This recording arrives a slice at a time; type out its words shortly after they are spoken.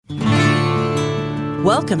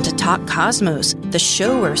Welcome to Talk Cosmos, the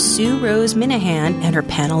show where Sue Rose Minahan and her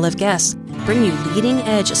panel of guests bring you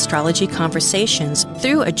leading-edge astrology conversations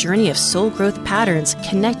through a journey of soul growth patterns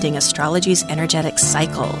connecting astrology's energetic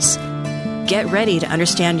cycles. Get ready to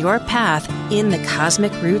understand your path in the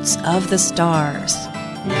cosmic roots of the stars.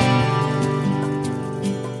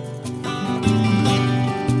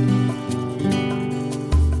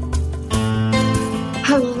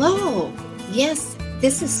 Hello. Yes,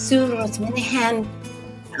 this is Sue Rose Minahan,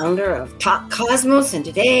 founder of Talk Cosmos, and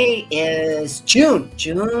today is June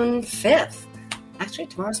 5th. Actually,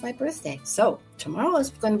 tomorrow's my birthday, so tomorrow is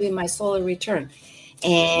going to be my solar return,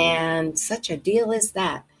 and such a deal is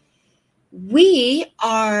that. We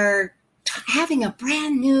are having a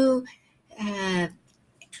brand new,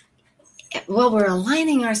 we're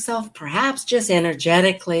aligning ourselves perhaps just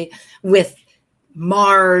energetically with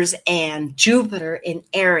Mars and Jupiter in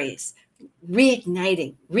Aries.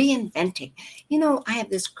 Reigniting, reinventing. You know, I have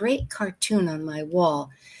this great cartoon on my wall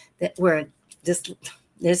that where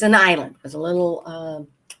there's an island with a little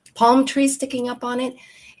palm tree sticking up on it,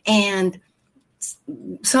 and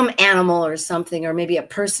some animal or something, or maybe a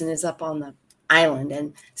person is up on the island,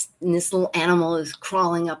 and this little animal is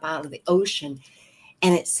crawling up out of the ocean,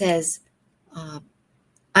 and it says,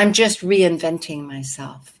 I'm just reinventing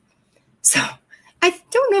myself. So I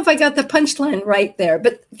don't know if I got the punchline right there,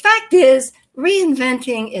 but the fact is,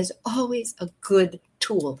 reinventing is always a good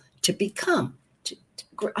tool to become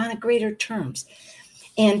on a greater terms.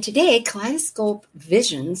 And today, Kaleidoscope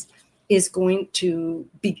Visions is going to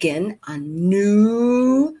begin a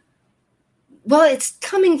new, well, it's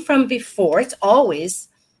coming from before. It's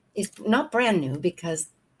not brand new, because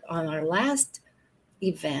on our last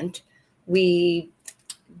event, we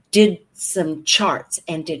did some charts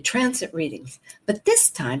and did transit readings. But this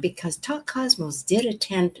time, because Talk Cosmos did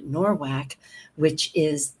attend NORWAC, which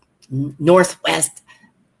is Northwest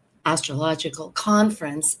Astrological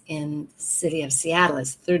Conference in the city of Seattle,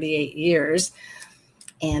 it's 38 years.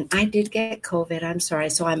 And I did get COVID, I'm sorry.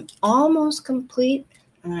 So I'm almost complete.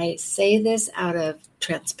 And I say this out of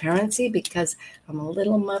transparency because I'm a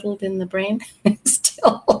little muddled in the brain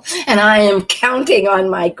still. And I am counting on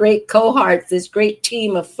my great cohorts, this great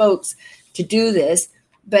team of folks to do this.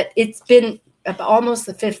 But it's been almost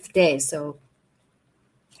the 5th day, so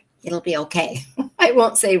it'll be okay. I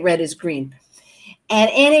won't say red is green. At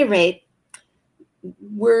any rate,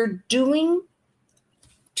 we're doing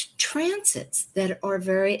transits that are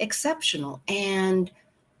very exceptional and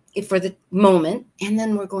for the moment, and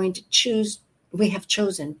then we're going to we have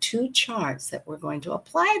chosen 2 charts that we're going to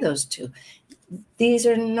apply those to. These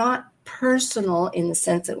are not personal in the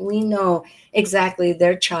sense that we know exactly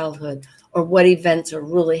their childhood or what events are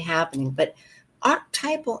really happening, but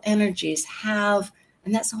archetypal energies have,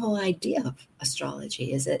 and that's the whole idea of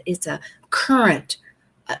astrology, is that it's a current,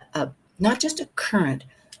 not just a current,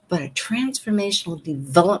 but a transformational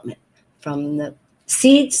development from the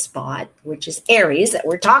seed spot, which is Aries that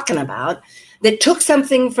we're talking about, that took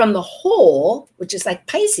something from the whole, which is like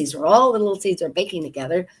Pisces, where all the little seeds are baking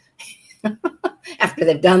together after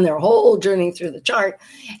they've done their whole journey through the chart.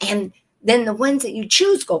 And then the ones that you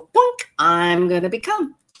choose go, boink, I'm going to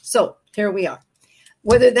become. So here we are.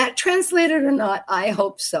 Whether that translated or not, I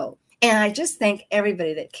hope so. And I just thank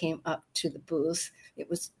everybody that came up to the booth. It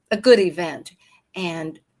was a good event,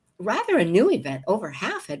 and rather a new event. Over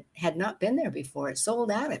half had not been there before. It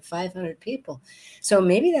sold out at 500 people. So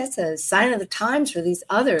maybe that's a sign of the times for these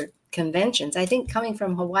other conventions. I think coming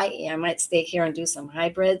from Hawaii, I might stay here and do some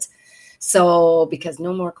hybrids. So because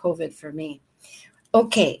no more COVID for me.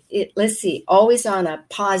 Okay, let's see. Always on a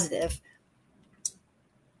positive.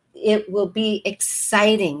 It will be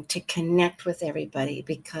exciting to connect with everybody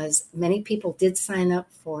because many people did sign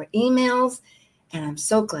up for emails, and I'm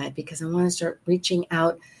so glad because I want to start reaching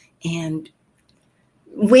out and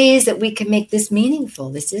ways that we can make this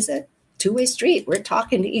meaningful. This is a two-way street. We're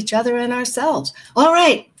talking to each other and ourselves. All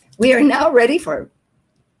right, we are now ready for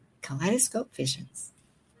Kaleidoscope Visions.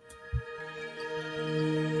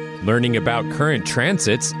 Learning about current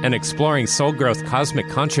transits and exploring soul growth cosmic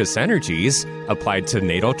conscious energies applied to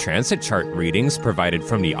natal transit chart readings provided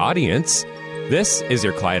from the audience. This is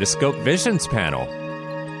your Kaleidoscope Visions panel.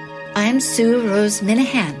 I'm Sue Rose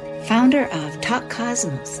Minahan, founder of Talk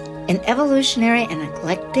Cosmos, an evolutionary and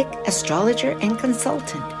eclectic astrologer and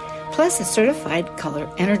consultant, plus a certified color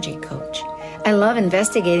energy coach. I love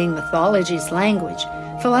investigating mythology's language,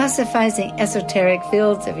 philosophizing esoteric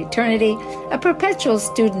fields of eternity, a perpetual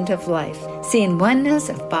student of life, seeing oneness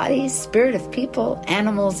of bodies, spirit of people,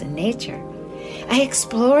 animals, and nature. I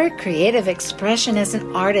explore creative expression as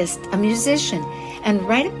an artist, a musician, and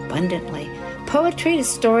write abundantly, poetry to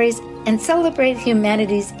stories and celebrate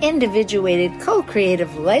humanity's individuated,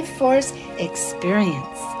 co-creative life force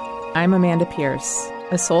experience. I'm Amanda Pierce,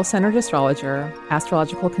 a soul-centered astrologer,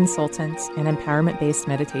 astrological consultant, and empowerment-based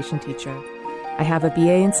meditation teacher. I have a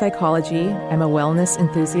BA in psychology, I'm a wellness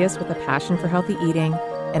enthusiast with a passion for healthy eating,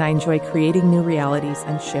 and I enjoy creating new realities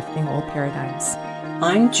and shifting old paradigms.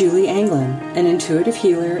 I'm Julie Anglin, an intuitive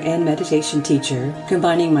healer and meditation teacher,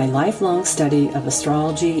 combining my lifelong study of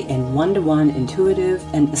astrology and one-to-one intuitive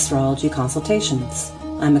and astrology consultations.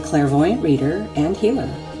 I'm a clairvoyant reader and healer.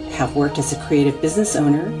 Have worked as a creative business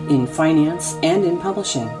owner in finance and in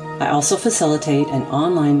publishing. I also facilitate an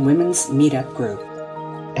online women's meetup group.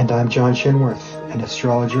 And I'm John Chenworth, an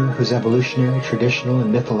astrologer whose evolutionary, traditional,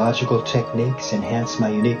 and mythological techniques enhance my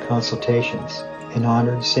unique consultations. In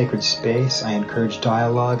honored, sacred space, I encourage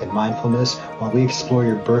dialogue and mindfulness while we explore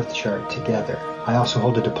your birth chart together. I also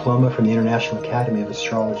hold a diploma from the International Academy of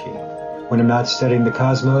Astrology. When I'm not studying the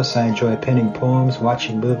cosmos, I enjoy penning poems,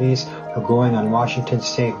 watching movies, or going on Washington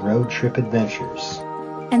State road trip adventures.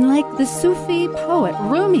 And like the Sufi poet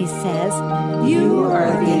Rumi says, you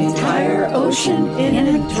are the entire ocean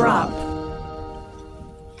in a drop.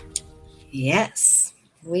 Yes,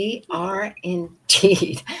 we are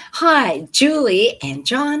indeed. Hi, Julie and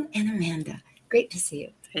John and Amanda. Great to see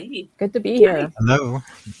you. Hey, good to be here. Hello.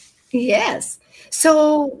 Yes.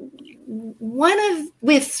 So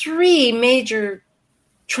with three major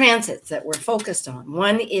transits that we're focused on.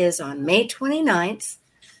 One is on May 29th,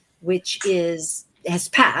 which has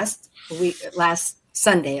passed. Last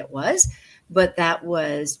Sunday it was, but that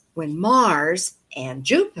was when Mars and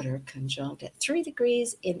Jupiter conjunct at 3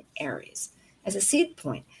 degrees in Aries as a seed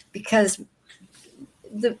point, because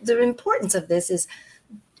the importance of this is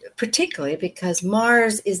particularly because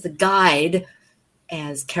Mars is the guide,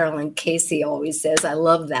 as Carolyn Casey always says. I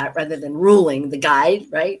love that, rather than ruling, the guide,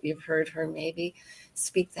 right? You've heard her maybe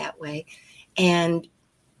speak that way. And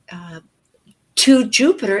to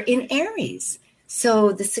Jupiter in Aries.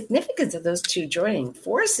 So the significance of those two joining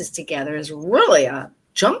forces together is really a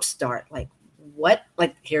jump start. Like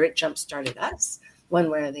here it jump started us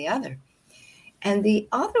one way or the other. And the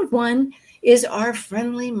other one is our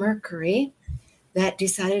friendly Mercury that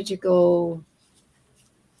decided to go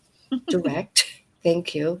direct.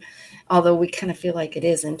 Thank you. Although we kind of feel like it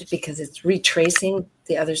isn't, because it's retracing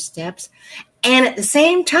the other steps. And at the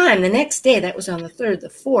same time, the next day, that was on the 3rd, the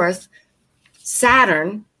 4th,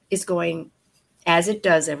 Saturn is going, as it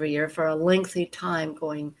does every year, for a lengthy time,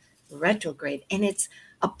 going retrograde. And it's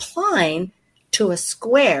applying to a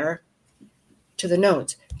square to the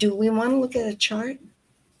nodes. Do we want to look at a chart?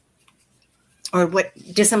 Or what?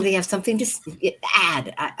 Does somebody have something to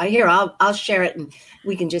add? I'll share it, and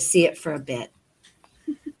we can just see it for a bit.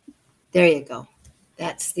 There you go.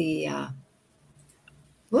 That's the,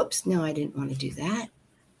 whoops, no, I didn't want to do that.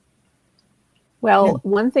 Well, No.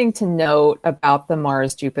 One thing to note about the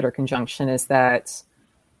Mars-Jupiter conjunction is that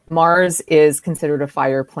Mars is considered a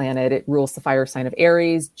fire planet. It rules the fire sign of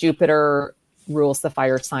Aries. Jupiter rules the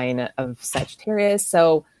fire sign of Sagittarius.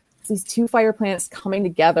 So these two fire planets coming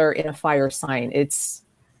together in a fire sign, it's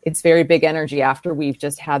very big energy after we've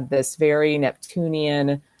just had this very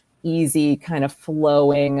Neptunian, easy, kind of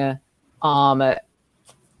flowing,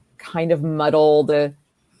 kind of muddled,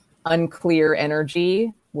 unclear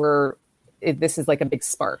energy where this is like a big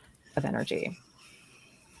spark of energy.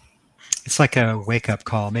 It's like a wake-up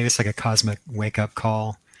call. Maybe it's like a cosmic wake-up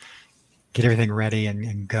call. Get everything ready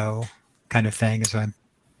and go kind of thing is what I'm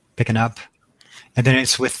picking up. And then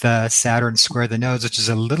it's with Saturn square the nodes, which is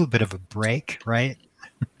a little bit of a break, right?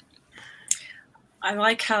 I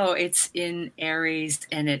like how it's in Aries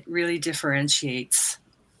and it really differentiates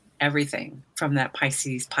everything from that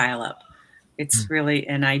Pisces pileup. It's really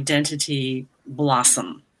an identity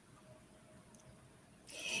blossom.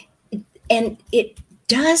 And it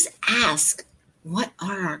does ask, what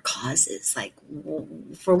are our causes? Like,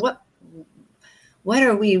 for what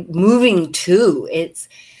are we moving to? It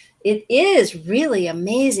is really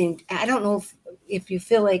amazing. I don't know if you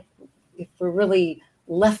feel like if we're really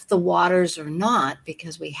left the waters or not,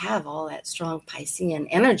 because we have all that strong Piscean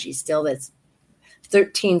energy still. That's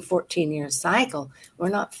 13, 14-year cycle. We're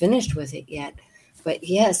not finished with it yet. But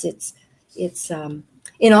yes, it's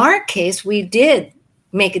in our case, we did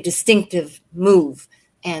make a distinctive move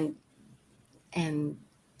and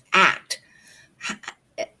act.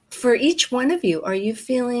 For each one of you, are you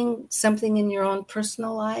feeling something in your own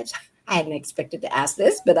personal lives? I hadn't expected to ask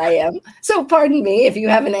this, but I am. So pardon me if you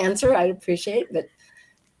have an answer, I'd appreciate it. But,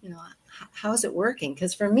 how's it working?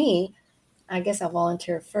 Because for me, I guess I'll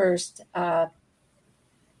volunteer first. I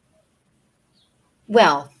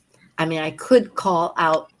could call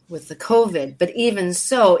out with the COVID. But even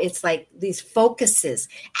so, it's like these focuses.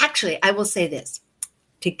 Actually, I will say this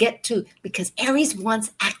to get to, because Aries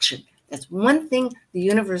wants action. That's one thing the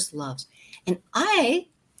universe loves. And I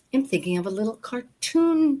am thinking of a little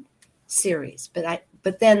cartoon series,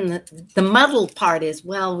 but then the muddled part is,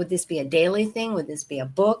 well, would this be a daily thing? Would this be a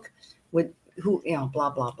book? Blah,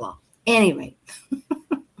 blah, blah. Anyway.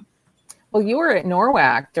 Well, you were at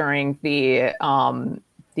NORWAC during the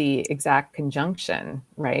exact conjunction,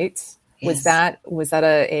 right? Yes.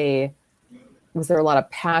 Was there a lot of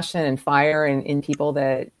passion and fire in people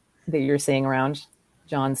that you're seeing around?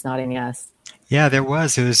 John's nodding yes. Yeah, there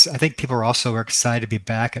was. I think people were excited to be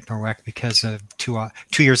back at NORWAC because of 2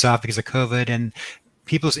 years off because of COVID, and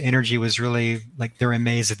people's energy was really like they're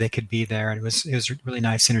amazed that they could be there. And it was really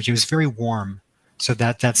nice energy. It was very warm. So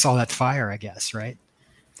that's all that fire, I guess, right?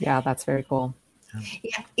 Yeah, that's very cool.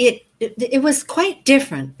 Yeah, it was quite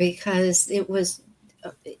different because it was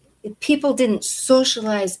people didn't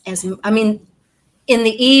socialize in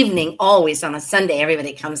the evening, always on a Sunday,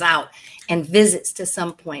 everybody comes out and visits to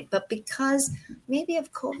some point. But because maybe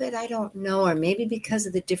of COVID, I don't know, or maybe because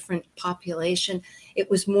of the different population, it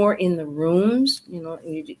was more in the rooms,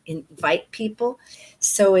 you invite people.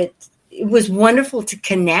 So it was wonderful to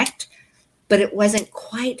connect, but it wasn't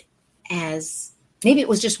quite as, maybe it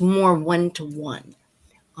was just more one-to-one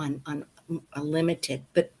on a limited,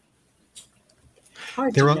 but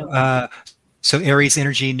hard to know. So Aries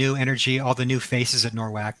energy, new energy, all the new faces at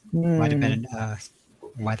NORWAC might have been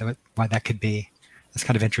why that could be. That's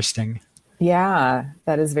kind of interesting. Yeah,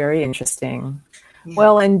 that is very interesting. Yeah.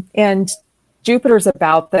 Well, and Jupiter's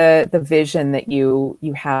about the vision that you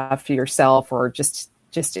have for yourself, or just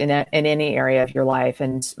in any area of your life,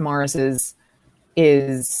 and Mars is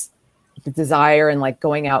the desire and like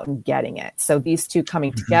going out and getting it. So these two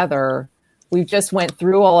coming together. We just went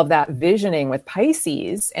through all of that visioning with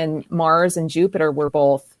Pisces, and Mars and Jupiter were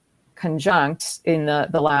both conjunct in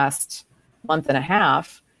the last month and a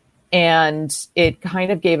half. And it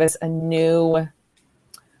kind of gave us a new,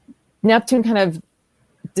 Neptune kind of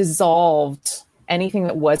dissolved anything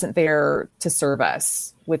that wasn't there to serve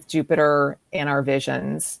us with Jupiter and our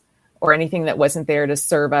visions, or anything that wasn't there to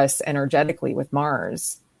serve us energetically with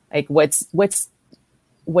Mars. Like what's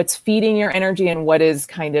feeding your energy and what is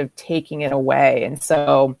kind of taking it away. And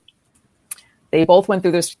so they both went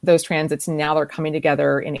through those transits, and now they're coming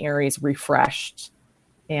together in Aries refreshed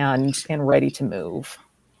and ready to move.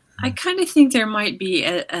 I kind of think there might be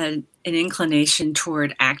an inclination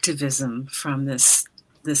toward activism from this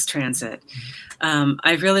transit.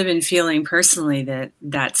 I've really been feeling personally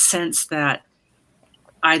that sense that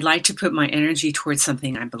I'd like to put my energy towards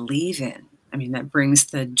something I believe in. I mean, that brings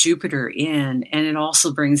the Jupiter in, and it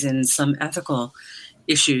also brings in some ethical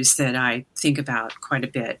issues that I think about quite a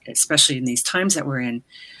bit, especially in these times that we're in.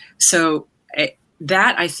 So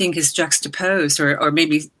that I think is juxtaposed or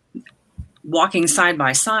maybe walking side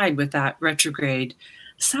by side with that retrograde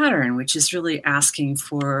Saturn, which is really asking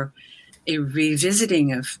for a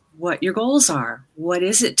revisiting of what your goals are. What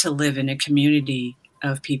is it to live in a community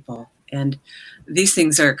of people? And these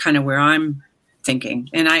things are kind of where I'm thinking.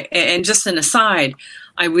 And just an aside,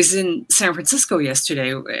 I was in San Francisco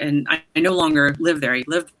yesterday, and I no longer live there. I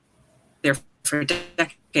lived there for a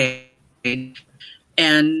decade.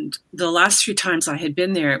 And the last few times I had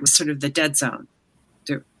been there, it was sort of the dead zone.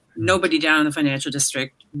 Nobody down in the financial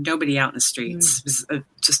district, nobody out in the streets. It was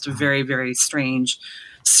just a very, very strange,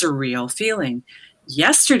 surreal feeling.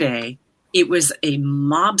 Yesterday, it was a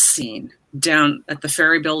mob scene down at the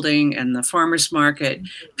Ferry Building and the farmers market,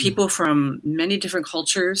 people from many different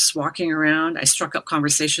cultures walking around. I struck up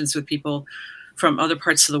conversations with people from other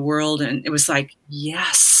parts of the world, and it was like,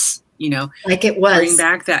 yes, like it was. Bring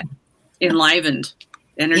back that enlivened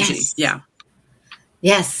energy. Yes. Yeah.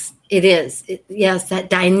 Yes, it is. Yes, that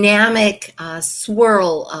dynamic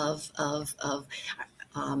swirl of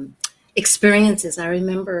experiences. I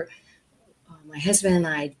remember my husband and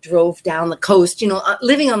I drove down the coast,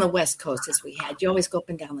 living on the West Coast as we had. You always go up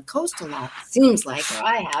and down the coast a lot, it seems like, or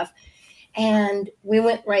I have. And we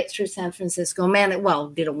went right through San Francisco.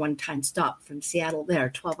 Did a one-time stop from Seattle there,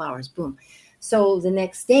 12 hours, boom. So the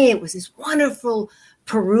next day it was this wonderful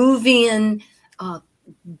Peruvian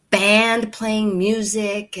band playing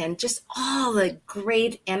music and just all the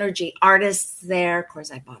great energy, artists there. Of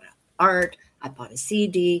course, I bought art, I bought a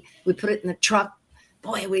CD. We put it in the truck.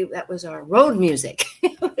 Boy, that was our road music.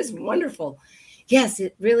 It was wonderful. Yes,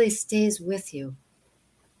 it really stays with you.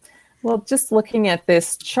 Well, just looking at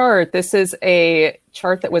this chart, this is a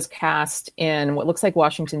chart that was cast in what looks like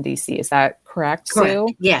Washington, D.C. Is that correct, Correct. Sue?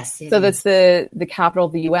 Yes. So that's the capital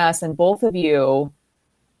of the U.S., and both of you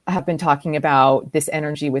have been talking about this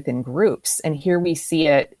energy within groups. And here we see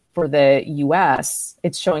it for the US,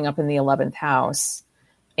 it's showing up in the 11th house.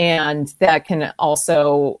 And that can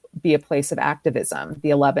also be a place of activism, the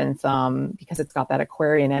 11th, because it's got that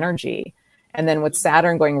Aquarian energy. And then with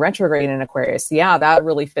Saturn going retrograde in Aquarius, that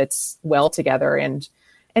really fits well together. And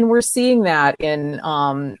we're seeing that in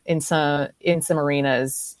some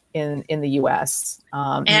arenas in the US.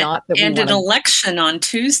 Not that and an election on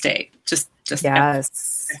Tuesday. Just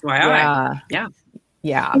yes. FYI.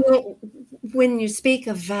 Yeah. When you speak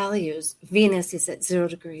of values, Venus is at 0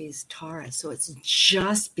 degrees Taurus, so it's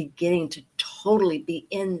just beginning to totally be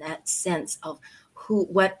in that sense of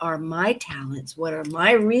what are my talents, what are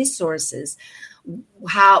my resources,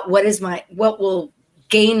 what will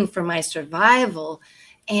gain for my survival,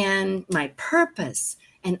 and my purpose,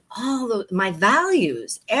 and all my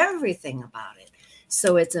values, everything about it.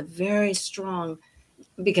 So it's a very strong,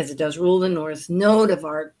 because it does rule the North Node of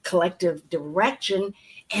our collective direction.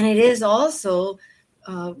 And it is also,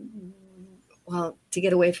 to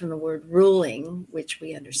get away from the word ruling, which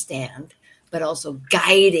we understand, but also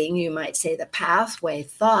guiding, you might say, the pathway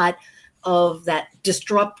thought of that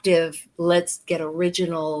disruptive, let's get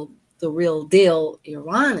original, the real deal,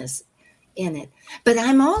 Uranus in it. But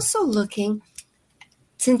I'm also looking,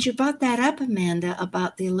 since you brought that up, Amanda,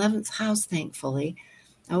 about the 11th house, thankfully,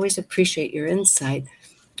 I always appreciate your insight,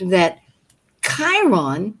 that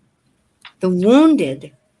Chiron, the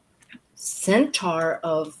wounded centaur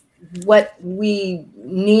of what we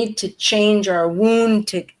need to change our wound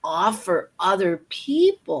to offer other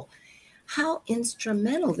people, how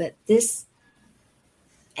instrumental that this,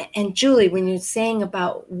 and Julie, when you're saying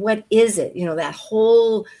about what is it, that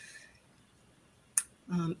whole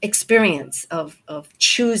experience of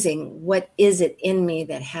choosing what is it in me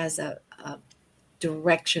that has a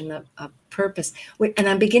direction, a purpose. And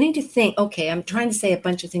I'm beginning to think, okay, I'm trying to say a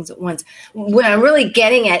bunch of things at once. What I'm really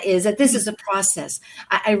getting at is that this is a process.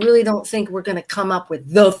 I really don't think we're going to come up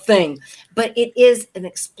with the thing, but it is an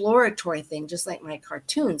exploratory thing, just like my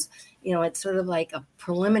cartoons. It's sort of like a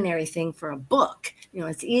preliminary thing for a book.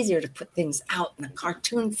 It's easier to put things out in a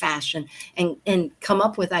cartoon fashion and come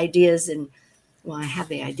up with ideas. And, I have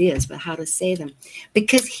the ideas, but how to say them.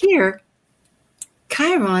 Because here,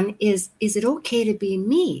 Chiron is it okay to be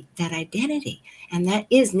me, that identity? And that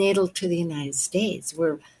is natal to the United States.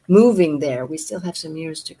 We're moving there. We still have some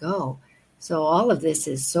years to go. So all of this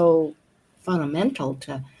is so fundamental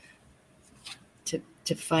to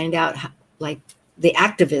find out how, like the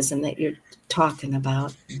activism that you're talking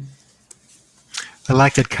about. I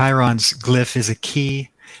like that Chiron's glyph is a key.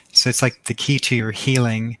 So it's like the key to your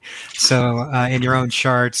healing. So in your own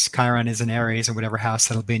charts, Chiron is in Aries, or whatever house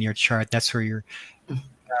that'll be in your chart. That's where you're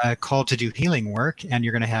called to do healing work, and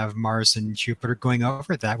you're going to have Mars and Jupiter going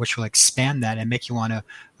over that, which will expand that and make you want to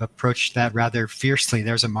approach that rather fiercely.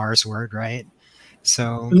 There's a Mars word, right?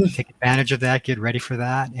 So take advantage of that, get ready for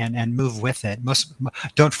that, and move with it.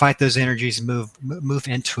 Don't fight those energies, move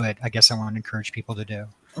into it. I guess I want to encourage people to do,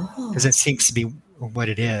 because it seems to be what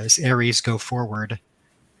it is. Aries, go forward.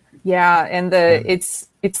 Yeah, and it's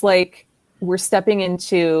like we're stepping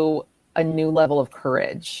into a new level of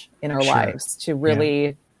courage in our lives to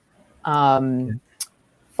really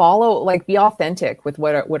follow, like be authentic with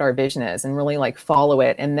what our vision is, and really like follow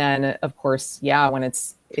it. And then of course, when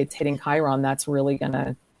it's hitting Chiron, that's really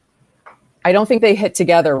gonna, I don't think they hit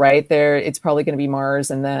together, right? It's probably gonna be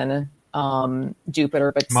Mars and then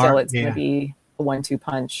Jupiter, but still it's gonna be a 1-2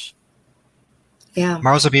 punch. Yeah.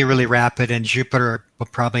 Mars will be really rapid, and Jupiter will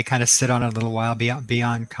probably kind of sit on it a little while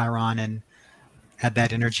beyond Chiron and add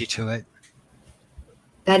that energy to it.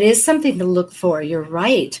 That is something to look for. You're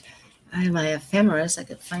right. I have my ephemeris. I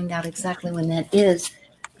could find out exactly when that is.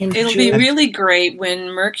 It'll be really great when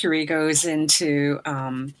Mercury goes into,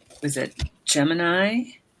 was it Gemini?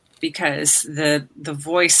 Because the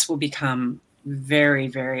voice will become very,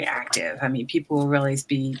 very active. I mean, people will really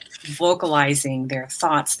be vocalizing their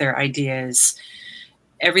thoughts, their ideas,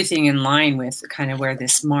 everything in line with kind of where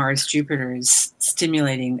this Mars Jupiter is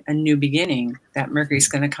stimulating a new beginning, that Mercury's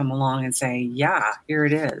going to come along and say, yeah, here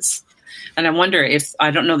it is. And I wonder if,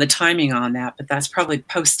 I don't know the timing on that, but that's probably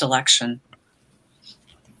post-election.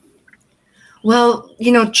 Well,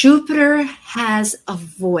 Jupiter has a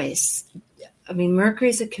voice. I mean,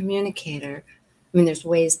 Mercury's a communicator. I mean, there's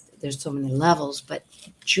so many levels, but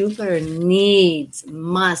Jupiter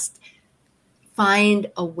must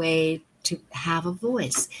find a way to have a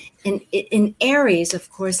voice. And in Aries,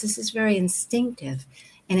 of course, this is very instinctive,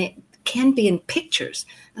 and it can be in pictures.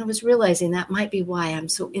 I was realizing that might be why I'm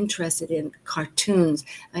so interested in cartoons.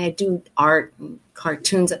 I do art and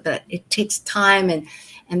cartoons, but it takes time,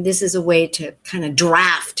 and this is a way to kind of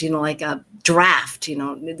draft, like a draft,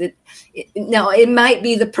 Now, it might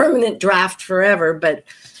be the permanent draft forever, but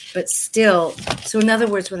still. So in other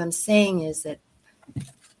words, what I'm saying is that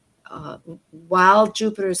while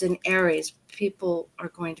Jupiter's in Aries, people are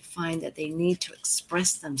going to find that they need to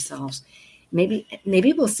express themselves. Maybe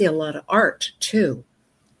we'll see a lot of art too.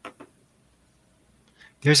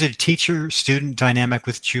 There's a teacher-student dynamic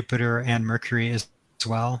with Jupiter and Mercury as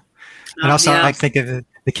well. And also, I think of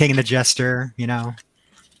the King and the Jester, Yeah.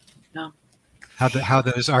 How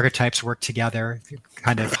those archetypes work together,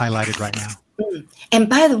 kind of highlighted right now. And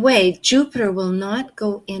by the way, Jupiter will not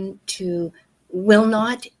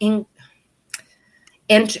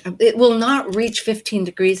reach 15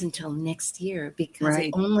 degrees until next year, because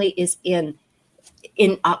it only is in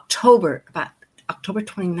October, about October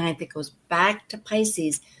 29th. It goes back to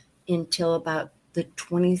Pisces until about the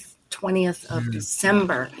 20th of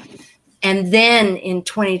December. And then in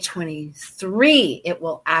 2023, it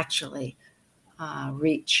will actually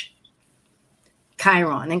reach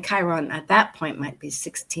Chiron. And Chiron at that point might be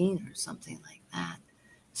 16 or something like that.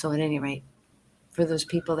 So at any rate, for those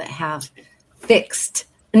people that have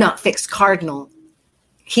not fixed cardinal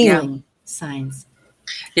healing signs.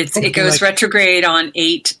 It goes retrograde on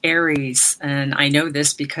 8 Aries, and I know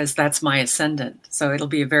this because that's my ascendant. So it'll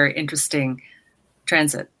be a very interesting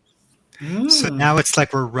transit. So now it's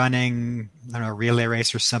like we're running, I don't know, a relay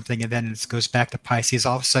race or something, and then it goes back to Pisces.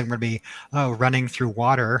 All of a sudden we're going to be, running through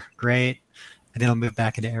water. Great. And then it'll move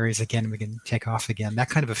back into Aries again, and we can take off again. That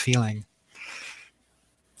kind of a feeling.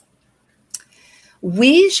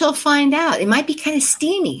 We shall find out. It might be kind of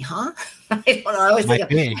steamy, huh? I don't know. I always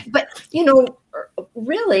think but,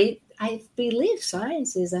 really, I believe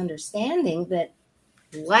science is understanding that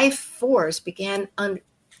life force began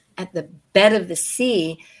at the bed of the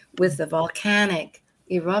sea with the volcanic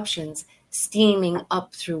eruptions steaming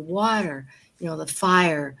up through water, the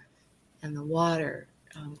fire and the water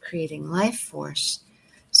creating life force.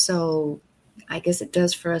 So I guess it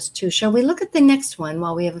does for us too. Shall we look at the next one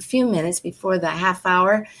while we have a few minutes before the half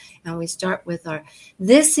hour? And we start with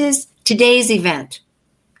this is today's event,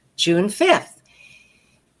 June 5th.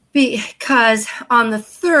 Because on the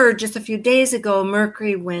 3rd, just a few days ago,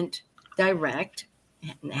 Mercury went direct.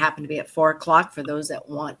 It happened to be at 4 o'clock for those that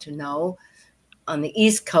want to know on the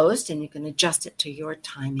East Coast, and you can adjust it to your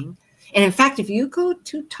timing. And in fact, if you go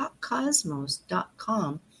to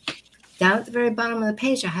talkcosmos.com, down at the very bottom of the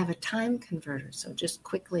page, I have a time converter. So just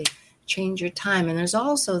quickly change your time. And there's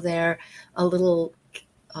also there a little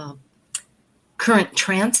current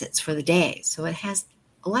transits for the day. So it has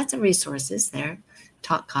lots of resources there,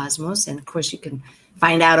 Talk Cosmos. And of course, you can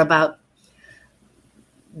find out about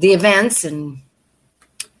the events and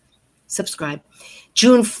subscribe.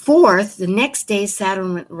 June 4th, the next day,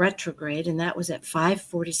 Saturn went retrograde, and that was at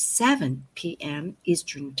 5:47 p.m.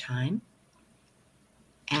 Eastern Time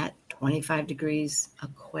at 25 degrees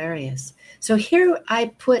Aquarius. So here I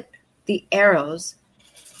put the arrows,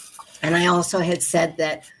 and I also had said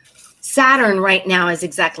that Saturn right now is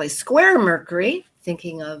exactly square Mercury,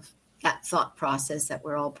 thinking of that thought process that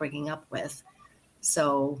we're all bringing up with.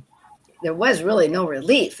 So there was really no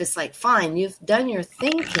relief. It's like, fine, you've done your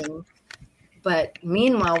thinking, but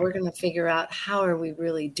meanwhile, we're going to figure out how are we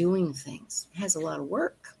really doing things. It has a lot of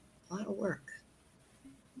work.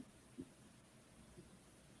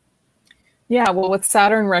 Yeah, well, with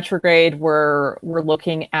Saturn retrograde, we're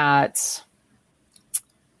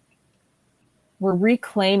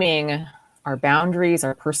reclaiming our boundaries,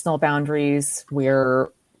 our personal boundaries.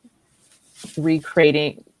 We're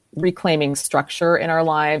reclaiming structure in our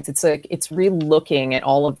lives. It's re-looking at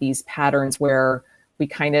all of these patterns where we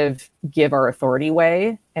kind of give our authority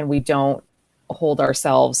away and we don't hold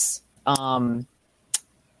ourselves to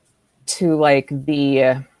like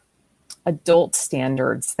the adult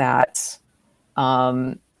standards that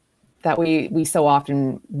we so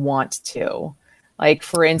often want to. Like,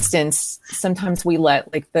 for instance, sometimes we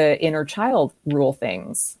let like the inner child rule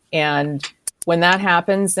things. And when that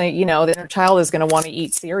happens, the inner child is going to want to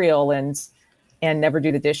eat cereal and never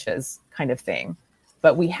do the dishes kind of thing.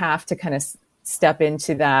 But we have to kind of step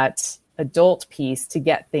into that adult piece to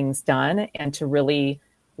get things done and to really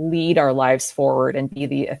lead our lives forward and be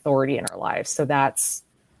the authority in our lives. So that's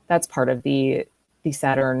part of the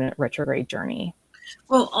Saturn retrograde journey.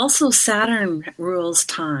 Well, also Saturn rules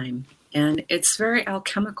time, and it's very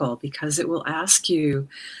alchemical because it will ask you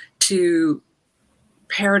to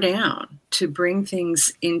pare down, to bring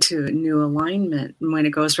things into new alignment. And when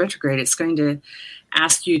it goes retrograde, it's going to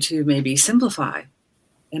ask you to maybe simplify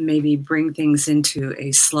and maybe bring things into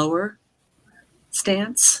a slower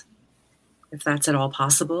stance, if that's at all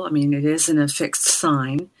possible. I mean, it is in a fixed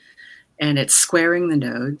sign and it's squaring the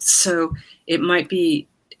nodes. So it might be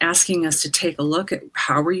asking us to take a look at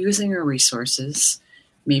how we're using our resources,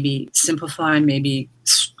 maybe simplify, maybe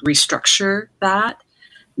restructure that,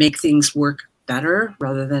 make things work better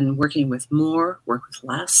rather than working with more, work with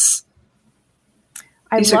less.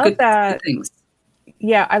 These love that. Things.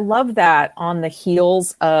 Yeah, I love that on the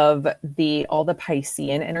heels of all the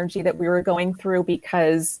Piscean energy that we were going through,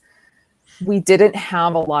 because we didn't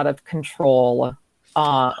have a lot of control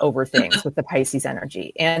over things with the Pisces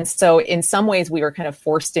energy. And so in some ways we were kind of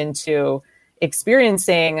forced into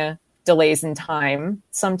experiencing delays in time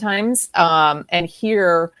sometimes. And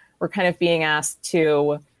here we're kind of being asked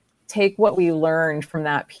to take what we learned from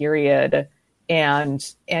that period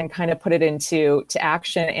and kind of put it into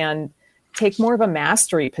action and take more of a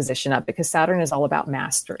mastery position up, because Saturn is all about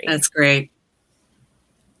mastery. That's great.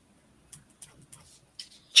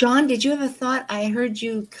 John, did you have a thought? I heard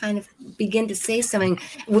you kind of begin to say something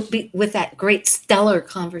with that great stellar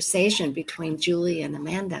conversation between Julie and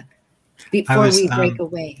Amanda before we break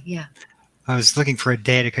away. Yeah. I was looking for a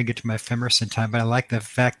date. I couldn't get to my ephemeris in time, but I like the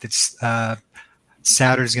fact that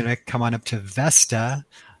Saturn is going to come on up to Vesta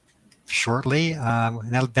shortly.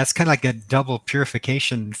 That's kind of like a double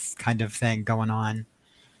purification kind of thing going on.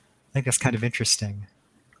 I think that's kind of interesting.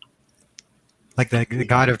 Like the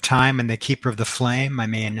god of time and the keeper of the flame. I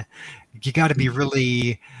mean, you got to be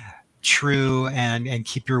really true and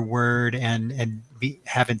keep your word and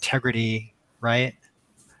have integrity, right?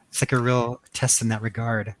 It's like a real test in that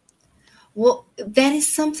regard. Well, that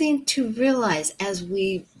is something to realize as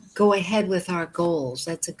we go ahead with our goals.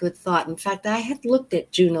 That's a good thought. In fact, I had looked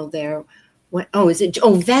at Juno there.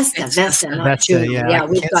 Vesta. Vesta, not Juno. Yeah,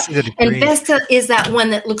 we've got. And Vesta is that one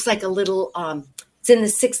that looks like a little. It's in the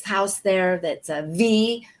 6th house there. That's a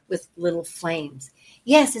V with little flames.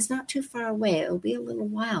 Yes, it's not too far away. It'll be a little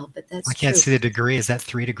while, but that's. I can't see the degree. Is that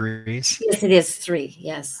 3 degrees? Yes, it is 3.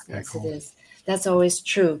 Yes, very cool. It is. That's always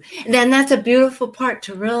true. And then that's a beautiful part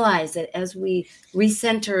to realize that as we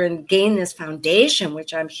recenter and gain this foundation,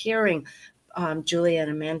 which I'm hearing Julia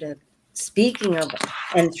and Amanda speaking of,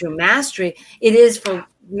 and through mastery, it is for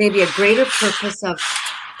maybe a greater purpose of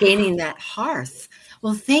gaining that hearth.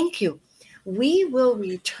 Well, thank you. We will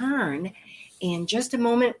return in just a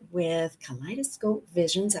moment with Kaleidoscope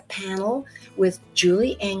Visions, a panel with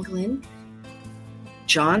Julie Anglin,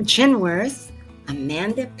 John Chinworth,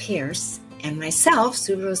 Amanda Pierce, and myself,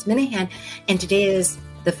 Sue Rose Minahan. And today is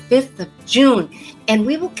the 5th of June. And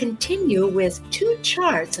we will continue with 2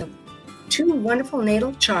 charts of 2 wonderful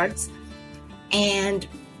natal charts and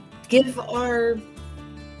give our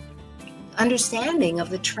understanding of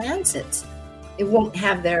the transits. It won't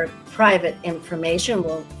have their private information.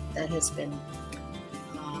 Well, that has been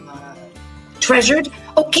treasured.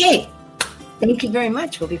 Okay. Thank you very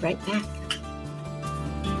much. We'll be right back.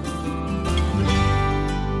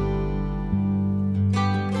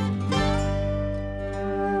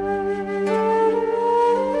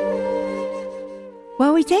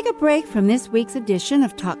 While we take a break from this week's edition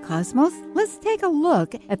of Talk Cosmos, let's take a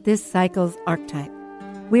look at this cycle's archetype.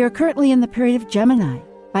 We are currently in the period of Gemini.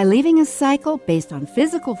 By leaving a cycle based on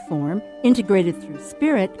physical form, integrated through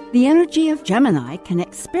spirit, the energy of Gemini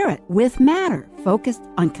connects spirit with matter, focused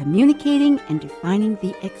on communicating and defining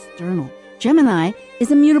the external. Gemini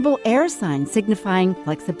is a mutable air sign signifying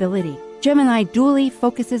flexibility. Gemini dually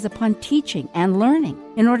focuses upon teaching and learning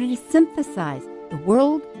in order to synthesize the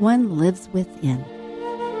world one lives within.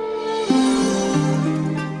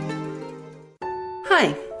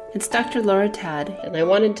 Hi, it's Dr. Laura Tad, and I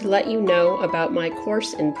wanted to let you know about my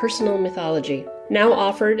course in personal mythology. Now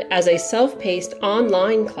offered as a self-paced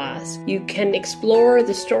online class, you can explore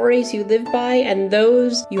the stories you live by and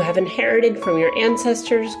those you have inherited from your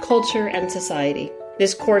ancestors, culture, and society.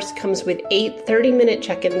 This course comes with 8 30-minute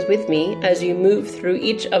check-ins with me as you move through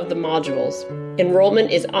each of the modules.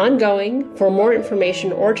 Enrollment is ongoing. For more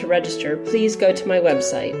information or to register, please go to my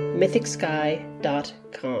website,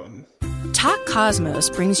 mythicsky.com. Talk Cosmos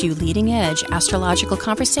brings you leading-edge astrological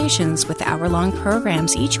conversations with hour-long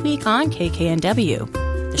programs each week on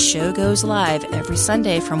KKNW. The show goes live every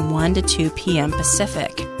Sunday from 1 to 2 p.m.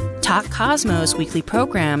 Pacific. Talk Cosmos weekly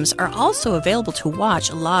programs are also available to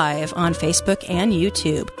watch live on Facebook and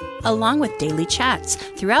YouTube, along with daily chats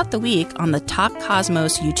throughout the week on the Talk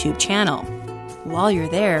Cosmos YouTube channel. While you're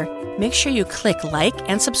there, make sure you click like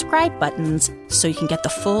and subscribe buttons so you can get the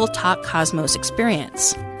full Talk Cosmos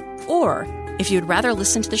experience. Or, if you'd rather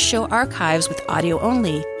listen to the show archives with audio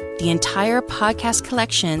only, The entire podcast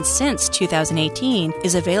collection since 2018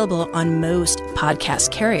 is available on most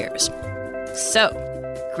podcast carriers. So,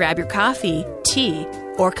 grab your coffee, tea,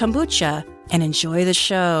 or kombucha and enjoy the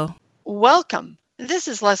show. Welcome. This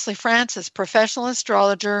is Leslie Francis, professional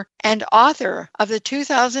astrologer and author of the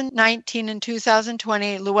 2019 and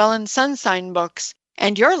 2020 Llewellyn Sun Sign books.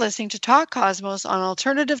 And you're listening to Talk Cosmos on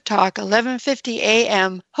Alternative Talk 1150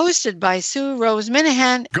 AM, hosted by Sue Rose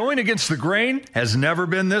Minahan. Going against the grain has never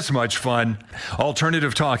been this much fun.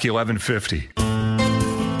 Alternative Talk 1150.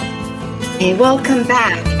 Hey, welcome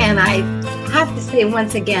back. And I have to say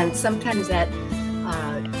once again, sometimes that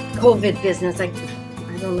COVID business, I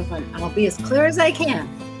don't know if I'll be as clear as I can.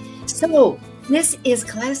 So this is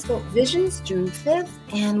Kaleidoscope Visions, June 5th,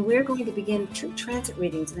 and we're going to begin 2 transit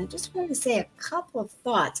readings. And I just wanted to say a couple of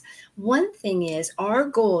thoughts. One thing is our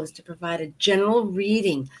goal is to provide a general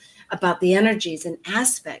reading about the energies and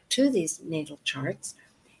aspect to these natal charts.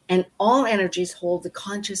 And all energies hold the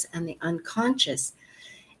conscious and the unconscious.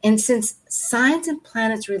 And since signs and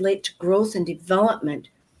planets relate to growth and development,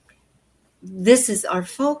 this is our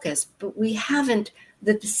focus, but we haven't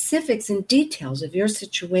the specifics and details of your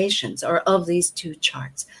situations or of these 2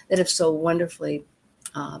 charts that have so wonderfully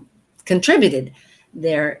contributed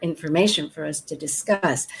their information for us to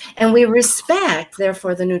discuss. And we respect,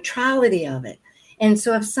 therefore, the neutrality of it. And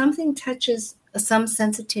so if something touches some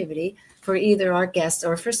sensitivity for either our guests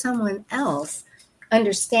or for someone else,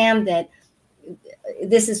 understand that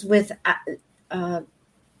this is with that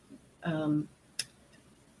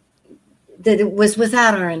it was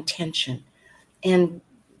without our intention. And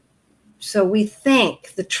so we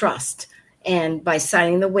thank the trust and by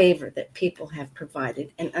signing the waiver that people have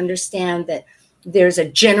provided and understand that there's a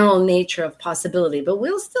general nature of possibility, but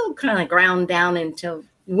we'll still kind of ground down into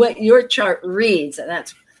what your chart reads. And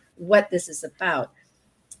that's what this is about.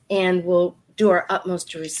 And we'll do our utmost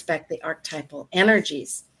to respect the archetypal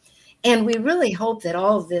energies. And we really hope that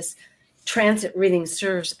all of this transit reading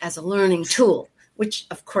serves as a learning tool, which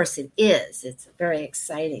of course it is. It's very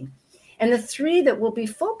exciting. And the 3 that we'll be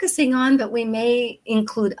focusing on, but we may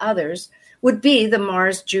include others, would be the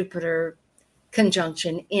Mars-Jupiter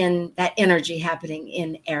conjunction in that energy happening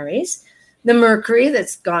in Aries, the Mercury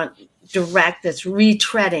that's gone direct, that's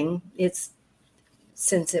retreading,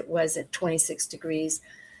 since it was at 26 degrees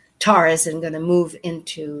Taurus and going to move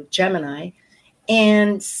into Gemini,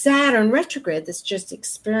 and Saturn retrograde that's just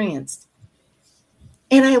experienced.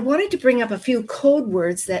 And I wanted to bring up a few code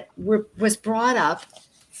words that was brought up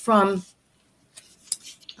from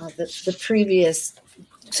the previous,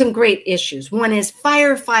 some great issues. One is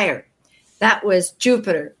fire. That was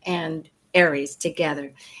Jupiter and Aries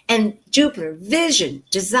together. And Jupiter, vision,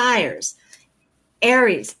 desires.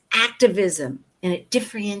 Aries, activism, and it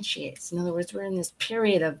differentiates. In other words, we're in this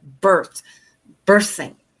period of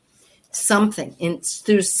birthing something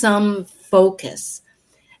through some focus.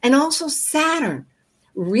 And also Saturn,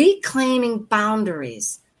 reclaiming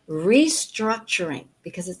boundaries, restructuring,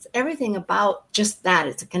 because it's everything about just that.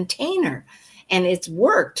 It's a container and it's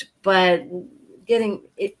worked, but getting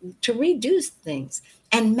it to reduce things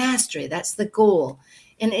and mastery, that's the goal.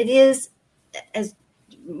 And it is, as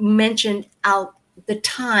mentioned, the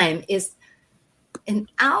time is an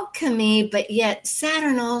alchemy, but yet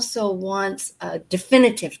Saturn also wants a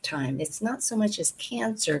definitive time. It's not so much as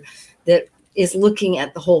Cancer that is looking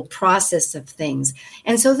at the whole process of things.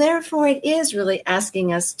 And so therefore it is really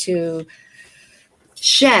asking us to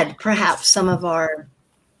shed perhaps some of our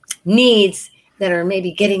needs that are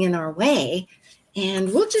maybe getting in our way.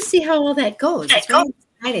 And we'll just see how all that goes. It's very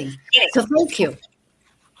exciting. So thank you.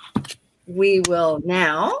 We will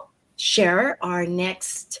now share our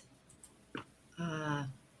next,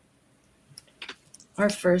 our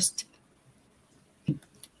first,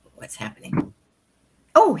 what's happening?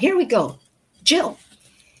 Oh, here we go. Jill.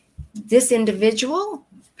 This individual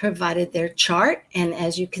provided their chart, and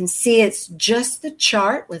as you can see, it's just the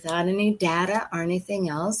chart without any data or anything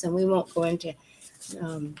else, and we won't go into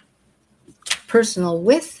personal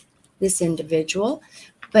with this individual,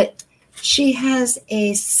 but she has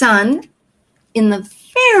a sun in the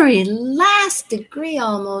very last degree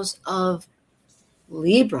almost of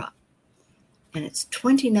Libra, and it's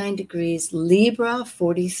 29 degrees Libra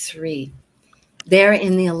 43. They're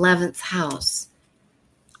in the 11th house.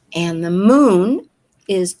 And the moon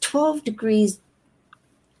is 12 degrees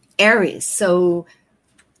Aries. So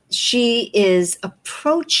she is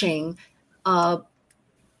approaching, approaching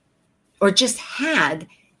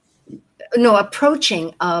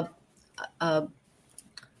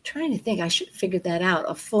trying to think, I should have figured that out,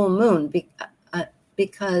 a full moon,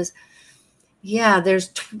 because,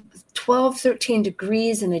 there's 12, 13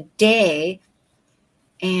 degrees in a day.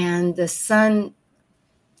 And the sun,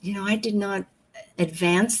 I did not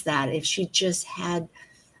advance that. If she just had,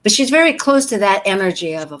 but she's very close to that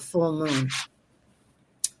energy of a full moon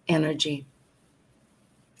energy.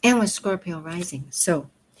 And with Scorpio rising. So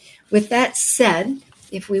with that said,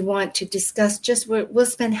 if we want to discuss we'll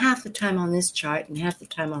spend half the time on this chart and half the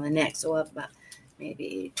time on the next. So we'll have about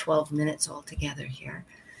maybe 12 minutes altogether here.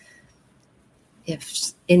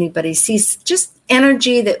 If anybody sees just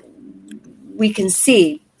energy that we can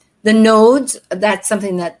see, the nodes, that's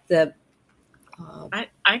something that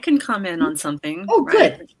I can comment on something. Oh,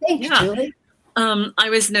 right? Good. Thank you, Julie. I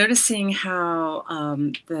was noticing how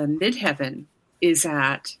the midheaven is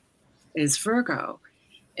Virgo,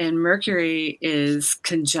 and Mercury is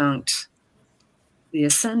conjunct the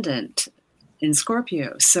ascendant in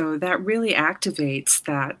Scorpio. So that really activates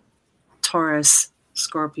that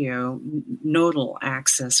Taurus-Scorpio nodal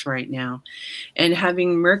axis right now. And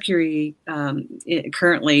having Mercury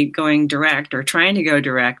currently going direct or trying to go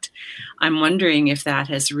direct, I'm wondering if that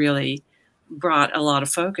has really brought a lot of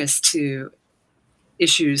focus to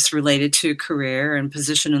issues related to career and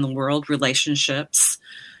position in the world, relationships,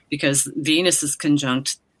 because Venus is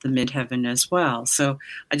conjunct the midheaven as well. So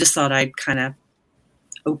I just thought I'd kind of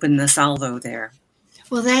open the salvo there.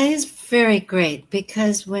 Well, that is very great,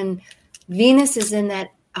 because when Venus is in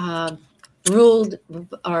that ruled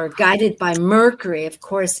or guided by Mercury, of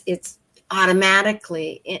course, it's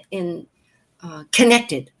automatically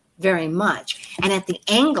connected very much. And at the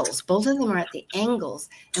angles, both of them are at the angles.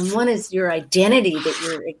 And one is your identity that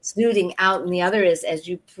you're exuding out, and the other is as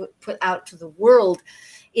you put out to the world.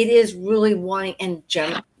 It is really wanting, and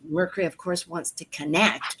Mercury, of course, wants to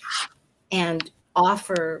connect and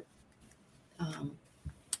offer.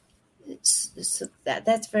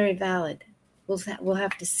 That's very valid. We'll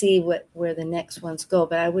have to see where the next ones go.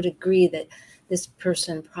 But I would agree that this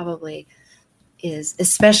person probably is,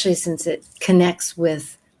 especially since it connects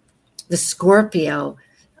with the Scorpio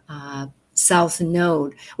South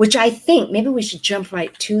Node, which I think maybe we should jump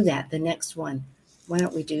right to that, the next one. Why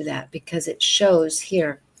don't we do that? Because it shows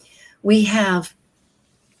here. We have,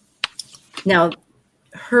 now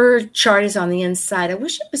her chart is on the inside. I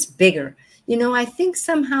wish it was bigger. I think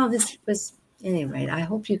somehow this was, anyway, I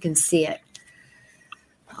hope you can see it.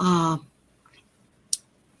 Go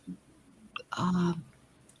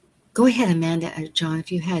ahead, Amanda or John,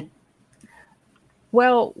 if you had.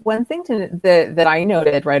 Well, one thing that I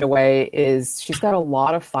noted right away is she's got a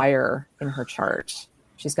lot of fire in her chart.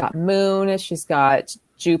 She's got Moon, she's got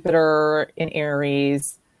Jupiter in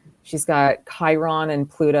Aries, she's got Chiron and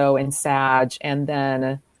Pluto in Sag, and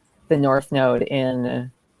then the North Node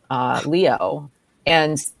in Leo.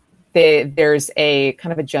 And there's a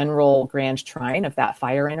kind of a general grand trine of that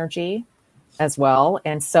fire energy as well.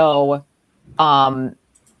 And so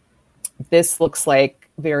this looks like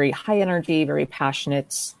very high energy, very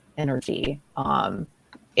passionate energy,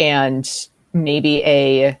 and maybe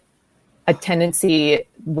a tendency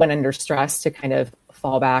when under stress to kind of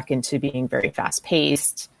fall back into being very fast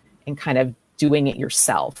paced and kind of doing it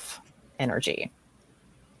yourself energy.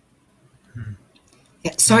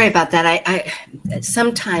 Yeah, sorry about that. I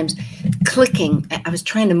sometimes clicking, I was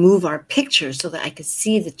trying to move our pictures so that I could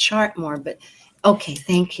see the chart more, but okay,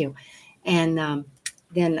 thank you. And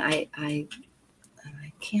then I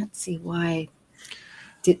can't see why.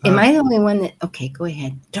 Am I the only one that? Okay, go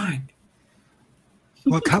ahead. Darn.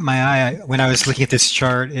 What caught my eye when I was looking at this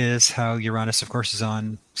chart is how Uranus, of course, is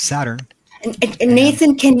on Saturn. And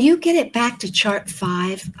Nathan, can you get it back to chart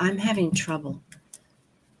 5? I'm having trouble.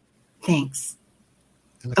 Thanks.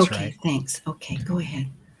 Okay, right. Thanks. Okay, go ahead.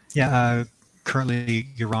 Yeah, currently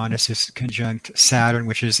Uranus is conjunct Saturn,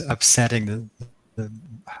 which is upsetting the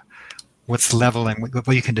what's level and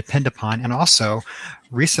what you can depend upon. And also,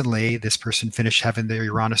 recently, this person finished having the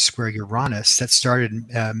Uranus square Uranus that started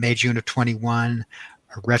in May, June of 21,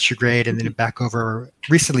 a retrograde, and then back over,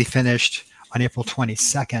 recently finished on April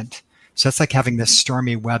 22nd. So that's like having this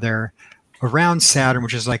stormy weather around Saturn,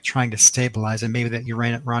 which is like trying to stabilize. And maybe that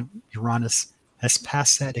Uranus has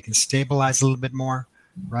passed that. It can stabilize a little bit more,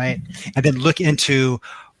 right? And then look into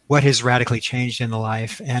what has radically changed in the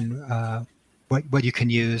life and what you can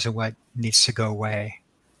use and what needs to go away.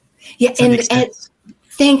 Yeah, and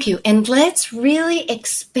thank you. And let's really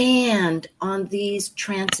expand on these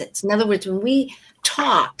transits. In other words, when we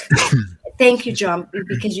talk, thank you, John,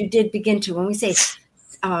 because you did begin to, when we say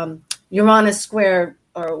Uranus square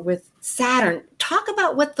or with Saturn, talk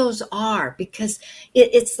about what those are, because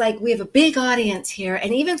it's like we have a big audience here.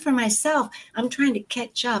 And even for myself, I'm trying to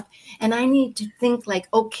catch up, and I need to think like,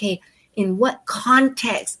 okay, in what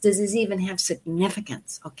context does this even have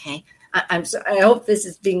significance? Okay. I'm sorry, I hope this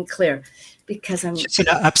is being clear, because it's an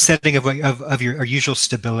upsetting of your usual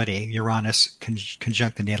stability. Uranus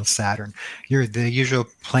conjunct the natal Saturn. The usual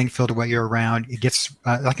playing field of what you're around. It gets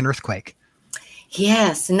like an earthquake.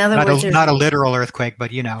 Yes, in other words, not a literal earthquake,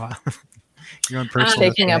 but your own personal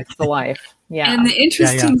shaking up the life. Yeah. And the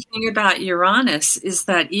interesting thing about Uranus is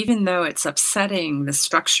that even though it's upsetting the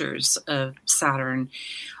structures of Saturn,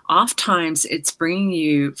 oftentimes it's bringing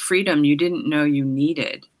you freedom you didn't know you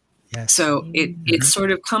needed. Yes. So it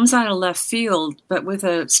sort of comes out of left field, but with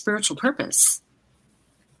a spiritual purpose.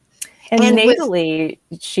 And natally,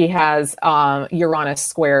 she has Uranus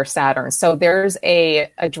square Saturn. So there's a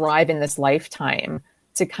drive in this lifetime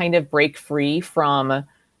to kind of break free from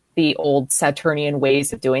the old Saturnian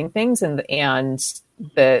ways of doing things and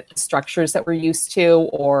the structures that we're used to,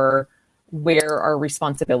 or where our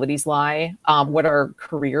responsibilities lie, what our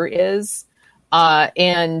career is.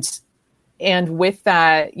 And with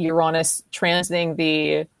that, Uranus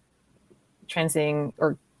transiting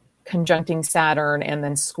or conjuncting Saturn and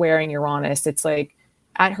then squaring Uranus, it's like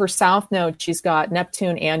at her south node, she's got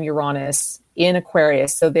Neptune and Uranus in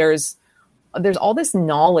Aquarius. So there's all this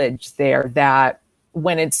knowledge there that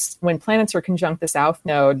when planets are conjunct the south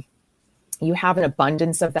node, you have an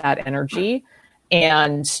abundance of that energy.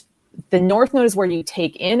 And the north node is where you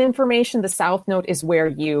take in information. The south node is where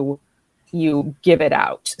you give it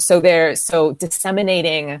out. So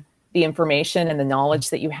disseminating the information and the knowledge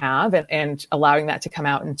that you have and allowing that to come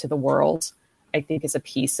out into the world, I think, is a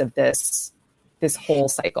piece of this whole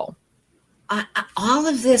cycle. All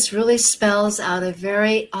of this really spells out a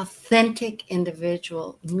very authentic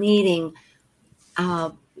individual needing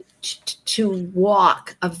to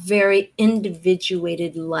walk a very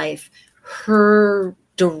individuated life, her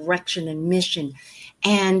direction and mission.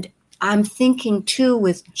 And I'm thinking too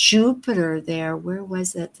with Jupiter there, where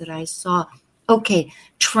was it that I saw? Okay,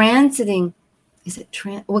 transiting, is it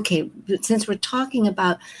okay, since we're talking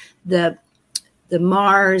about the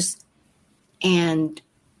Mars and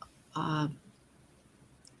her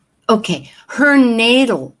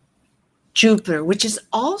natal Jupiter, which is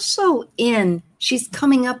also she's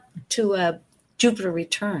coming up to a Jupiter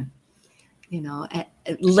return, at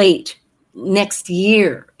late next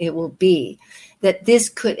year it will be, that this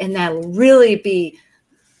could, and that'll really be,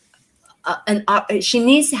 she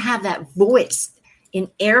needs to have that voice in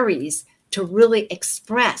Aries to really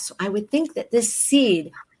express. I would think that this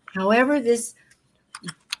seed, however this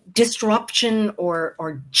disruption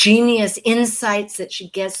or genius insights that she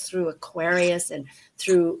gets through Aquarius and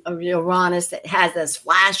through Uranus, that has those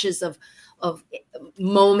flashes of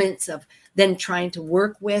moments of then trying to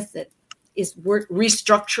work with, that is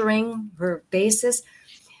restructuring her basis,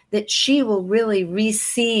 that she will really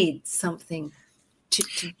reseed something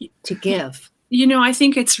to give. I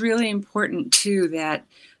think it's really important too that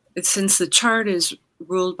since the chart is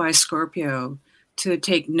ruled by Scorpio, to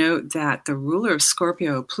take note that the ruler of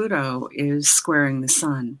Scorpio, Pluto, is squaring the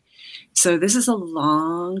sun. So this is a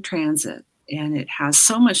long transit, and it has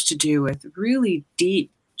so much to do with really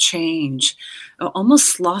deep change,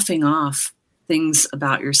 almost sloughing off things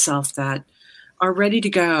about yourself that are ready to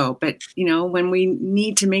go. But, when we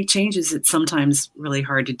need to make changes, it's sometimes really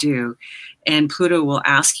hard to do. And Pluto will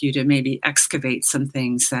ask you to maybe excavate some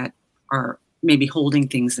things that are maybe holding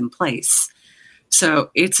things in place.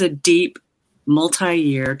 So it's a deep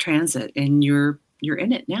multi-year transit, and you're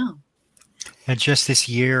in it now. And just this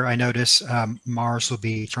year, I notice Mars will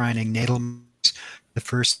be trining natal Mars the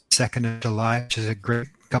 1st, 2nd of July, which is a great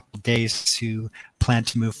couple of days to plan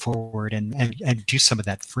to move forward and do some of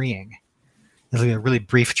that freeing. It'll be a really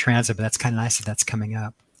brief transit, but that's kind of nice that that's coming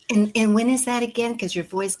up. And when is that again? Because your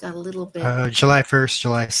voice got a little bit... July 1st,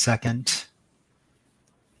 July 2nd.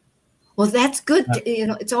 Well, that's good.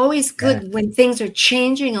 It's always good when things are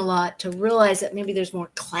changing a lot to realize that maybe there's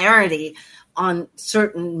more clarity on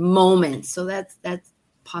certain moments. So that's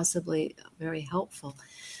possibly very helpful.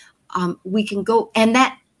 We can go, and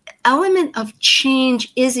that element of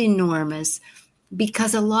change is enormous,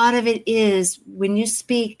 because a lot of it is, when you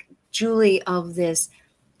speak, Julie, of this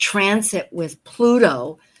transit with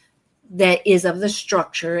Pluto that is of the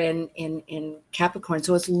structure in Capricorn.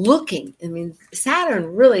 So it's looking,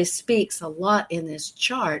 Saturn really speaks a lot in this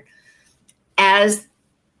chart as,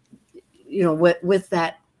 with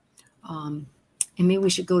that, and maybe we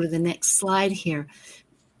should go to the next slide here.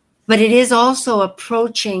 But it is also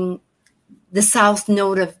approaching the south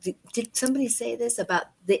node of, did somebody say this about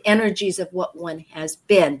the energies of what one has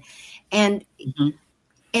been? And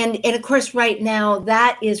and of course, right now,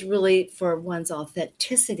 that is really for one's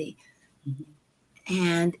authenticity.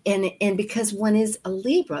 And because one is a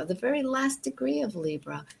Libra, the very last degree of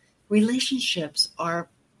Libra, relationships are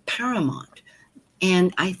paramount.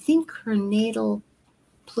 And I think her natal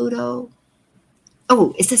Pluto,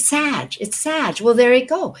 oh, it's a Sag. It's Sag. Well, there you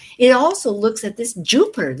go. It also looks at this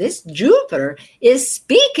Jupiter. This Jupiter is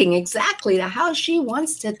speaking exactly to how she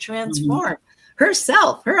wants to transform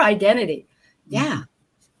herself, her identity. Yeah.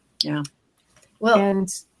 Yeah. Well,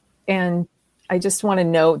 and I just want to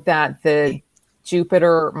note that the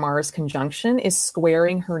Jupiter-Mars conjunction is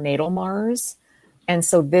squaring her natal Mars. And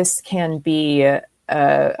so this can be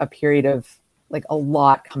a period of like a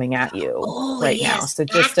lot coming at you now. So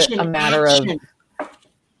just a matter of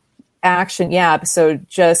action. Yeah. So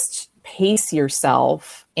just pace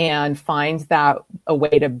yourself and find that a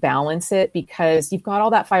way to balance it, because you've got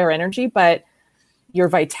all that fire energy, but your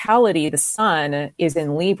vitality, the sun, is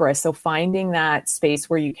in Libra. So finding that space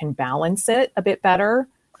where you can balance it a bit better,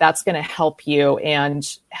 that's going to help you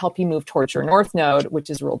and help you move towards your North Node, which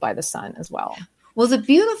is ruled by the sun as well. Well, the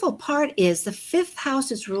beautiful part is the 5th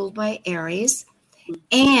house is ruled by Aries.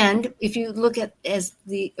 And if you look at as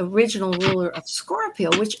the original ruler of Scorpio,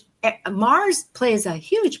 which Mars plays a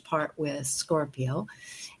huge part with Scorpio,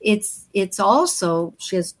 it's also,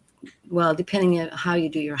 she has, well, depending on how you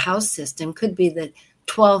do your house system, could be the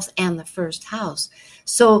 12th and the 1st house.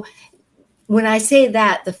 So when I say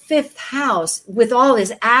that, the 5th house, with all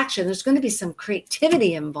this action, there's going to be some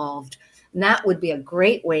creativity involved. And that would be a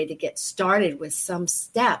great way to get started with some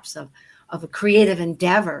steps of a creative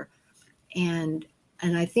endeavor. And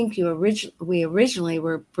I think we originally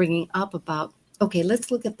were bringing up about, okay,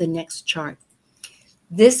 let's look at the next chart.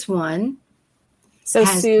 This one. So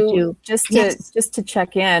Sue, just to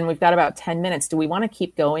check in, we've got about 10 minutes. Do we want to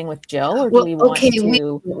keep going with Jill, or do we want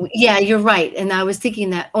to? Yeah, you're right. And I was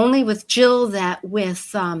thinking that only with Jill, that with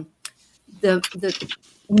the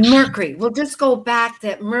Mercury. We'll just go back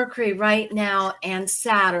that Mercury right now and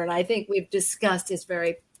Saturn, I think we've discussed, is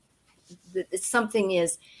something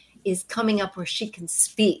is coming up where she can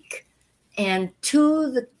speak and to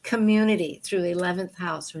the community through the 11th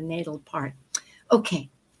house, her natal part. Okay.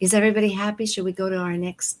 Is everybody happy? Should we go to our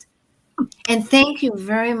next? And thank you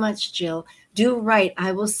very much, Jill. Do write.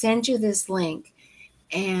 I will send you this link.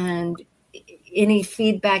 And any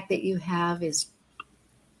feedback that you have is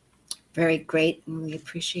very great, and we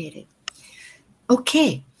appreciate it.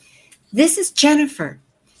 Okay. This is Jennifer.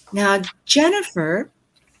 Now, Jennifer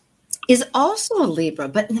is also a Libra,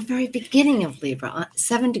 but in the very beginning of Libra,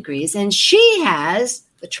 7 degrees. And she has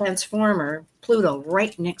the transformer, Pluto,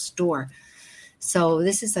 right next door. So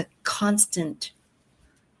this is a constant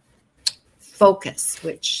focus,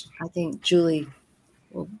 which I think Julie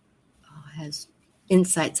has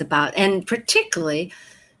insights about, and particularly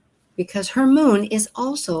because her moon is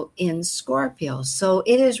also in Scorpio. So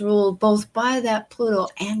it is ruled both by that Pluto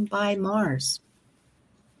and by Mars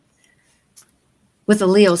with a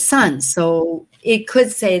Leo sun. So it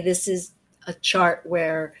could say this is a chart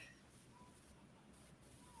where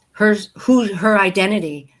her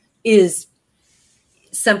identity is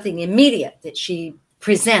something immediate that she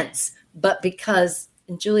presents, but because,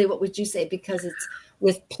 and Julie, what would you say? Because it's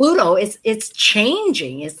with Pluto, it's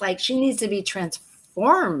changing. It's like she needs to be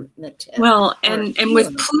transformative. Well, and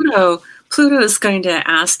with Pluto is going to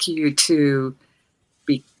ask you to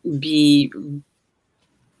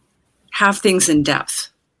have things in depth,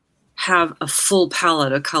 have a full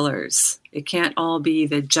palette of colors. It can't all be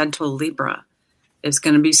the gentle Libra. It's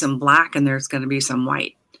going to be some black and there's going to be some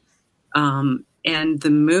white. And the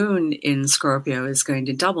moon in Scorpio is going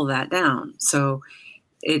to double that down. So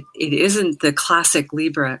it isn't the classic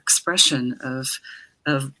Libra expression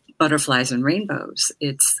of butterflies and rainbows.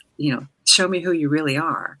 It's, show me who you really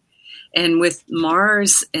are. And with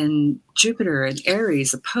Mars and Jupiter and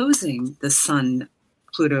Aries opposing the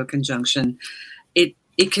Sun-Pluto conjunction, it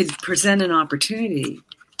could present an opportunity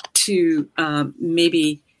to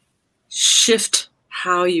maybe shift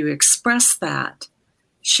how you express that,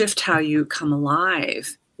 shift how you come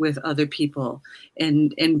alive with other people,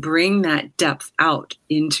 and bring that depth out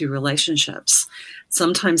into relationships.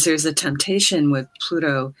 Sometimes there's a temptation with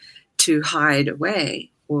Pluto to hide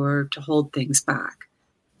away or to hold things back.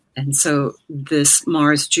 And so this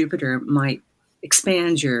Mars-Jupiter might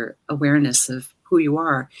expand your awareness of who you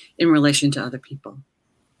are in relation to other people.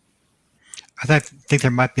 I think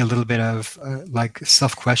there might be a little bit of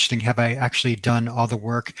self-questioning. Have I actually done all the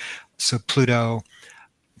work? So Pluto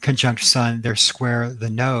conjunct Sun, they're square the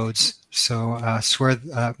nodes. So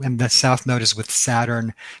and the South Node is with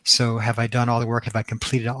Saturn. So have I done all the work? Have I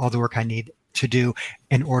completed all the work I need to do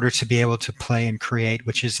in order to be able to play and create,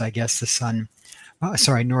 which is, I guess, the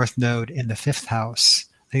North Node in the 5th house.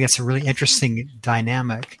 I think that's a really interesting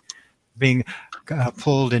dynamic, being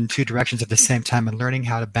pulled in two directions at the same time and learning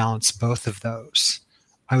how to balance both of those.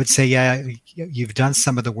 I would say, yeah, you've done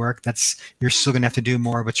some of the work. You're still going to have to do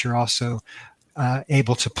more, but you're also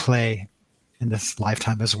able to play in this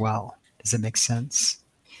lifetime as well. Does it make sense?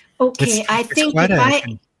 Okay, I think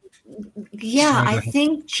I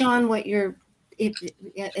think, John, what you're,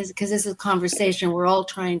 because this is a conversation, we're all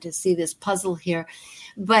trying to see this puzzle here,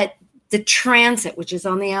 but the transit, which is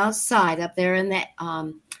on the outside up there in the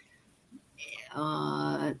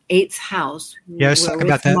 8th house. Yeah, I was talking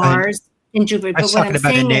about that. Mars and Jupiter. I was talking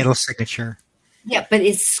about a natal signature. Yeah, but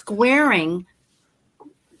it's squaring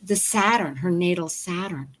the Saturn, her natal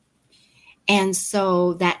Saturn. And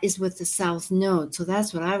so that is with the South Node. So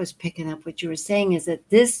that's what I was picking up. What you were saying is that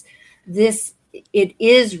it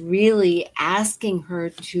is really asking her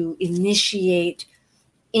to initiate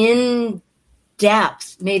in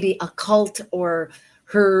depth, maybe occult, or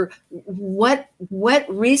her what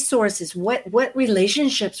resources, what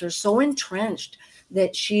relationships are so entrenched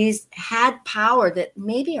that she's had power that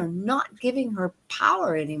maybe are not giving her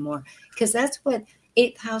power anymore. Because that's what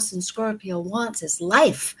 8th house in Scorpio wants, is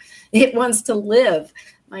life. It wants to live.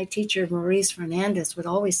 My teacher, Maurice Fernandez, would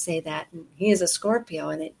always say that. And he is a Scorpio,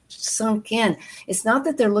 and it sunk in. It's not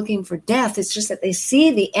that they're looking for death. It's just that they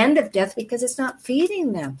see the end of death because it's not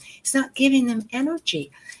feeding them. It's not giving them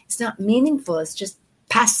energy. It's not meaningful. It's just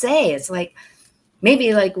passé. It's like,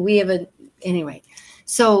 maybe like we have anyway.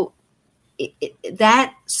 So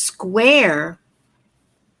that square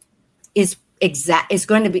is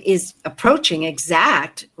approaching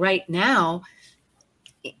exact right now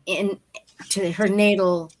to her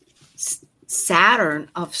natal Saturn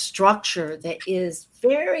of structure that is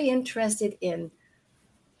very interested in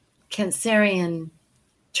Cancerian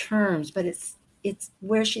terms, but it's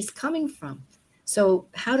where she's coming from. So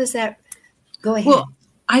how does that go ahead? Well,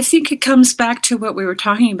 I think it comes back to what we were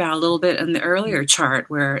talking about a little bit in the earlier chart,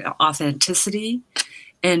 where authenticity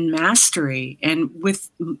and mastery, and with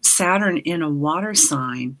Saturn in a water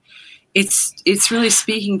sign, it's really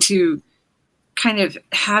speaking to kind of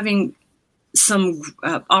having some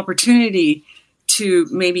opportunity to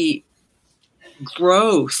maybe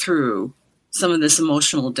grow through some of this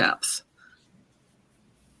emotional depth.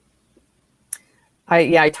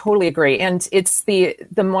 I totally agree. And it's the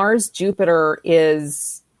Mars Jupiter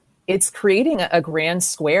it's creating a grand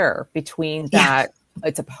square between that. Yeah.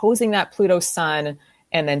 It's opposing that Pluto Sun,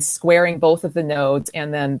 and then squaring both of the nodes,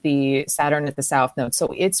 and then the Saturn at the South Node.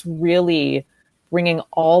 So it's really bringing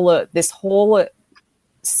all of this whole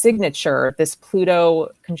signature, this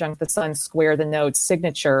Pluto conjunct the Sun square the node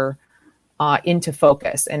signature into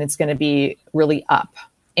focus, and it's going to be really up.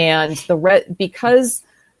 And because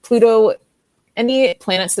Pluto, any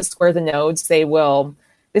planets that square the nodes,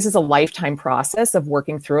 this is a lifetime process of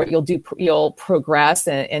working through it. You'll progress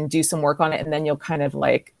and do some work on it, and then you'll kind of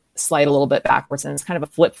like slide a little bit backwards, and it's kind of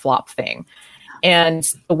a flip-flop thing.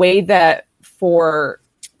 And the way that for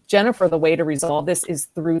Jennifer, the way to resolve this is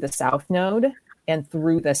through the South Node and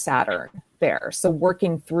through the Saturn there. So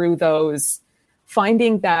working through those,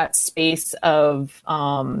 finding that space of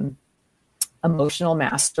emotional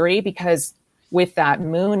mastery, because with that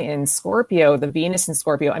moon in Scorpio, the Venus in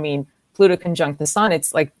Scorpio, I mean, Pluto conjunct the Sun,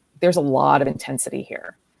 it's like there's a lot of intensity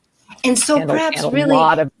here. And so perhaps really a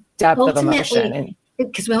lot of depth of emotion.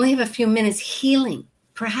 Because we only have a few minutes, healing,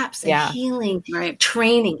 perhaps a healing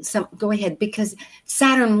training. Go ahead, because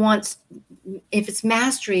Saturn wants, if it's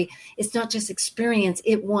mastery, it's not just experience.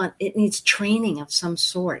 It needs training of some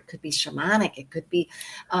sort. It could be shamanic. It could be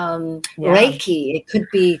Reiki. It could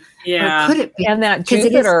be. Yeah. Could it be? And that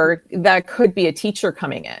Jupiter, that could be a teacher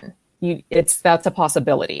coming in. That's a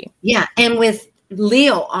possibility. Yeah, and with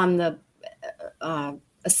Leo on the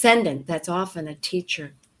ascendant, that's often a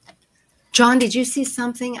teacher. John, did you see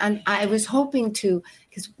something? I was hoping to,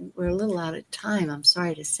 because we're a little out of time, I'm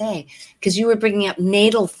sorry to say, because you were bringing up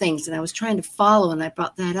natal things, and I was trying to follow, and I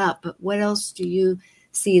brought that up. But what else do you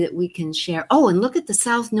see that we can share? Oh, and look at the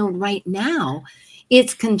South Node right now.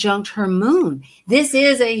 It's conjunct her moon. This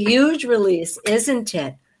is a huge release, isn't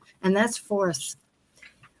it? And that's 4th.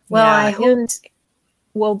 Well, yeah, I hope.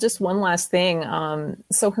 Well, just one last thing.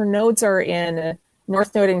 So her nodes are in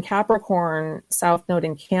North Node in Capricorn, South Node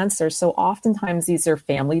in Cancer. So oftentimes these are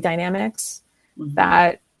family dynamics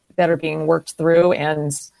that are being worked through.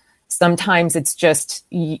 And sometimes it's just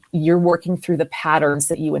you're working through the patterns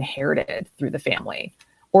that you inherited through the family.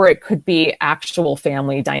 Or it could be actual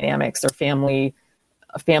family dynamics or family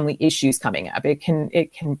issues coming up. It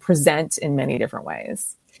can present in many different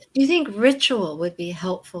ways. Do you think ritual would be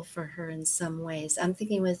helpful for her in some ways? I'm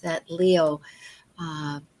thinking with that Leo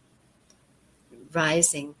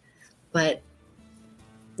rising, but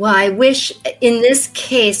I wish in this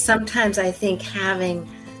case, sometimes I think having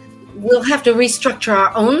we'll have to restructure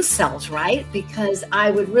our own selves, right? Because I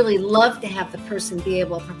would really love to have the person be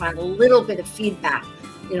able to provide a little bit of feedback,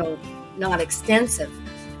 not extensive,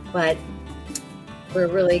 but we're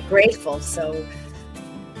really grateful. So,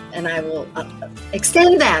 and I will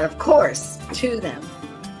extend that, of course, to them.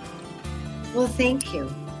 Well, thank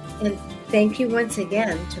you. And thank you once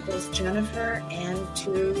again to both Jennifer and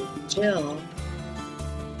to Jill.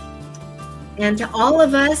 And to all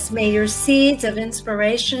of us, may your seeds of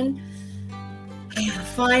inspiration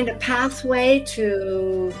find a pathway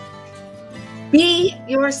to be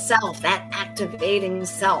yourself, that activating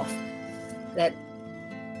self that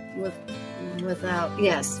without,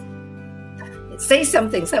 yes. Say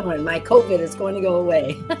something, someone. My COVID is going to go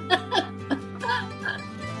away.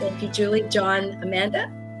 Thank you, Julie, John,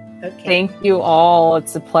 Amanda. Okay. Thank you all.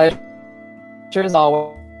 It's a pleasure as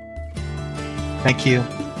always. Thank you.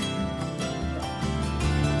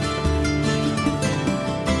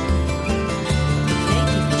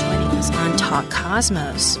 On Talk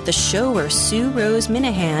Cosmos, the show where Sue Rose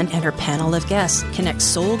Minahan and her panel of guests connect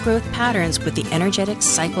soul growth patterns with the energetic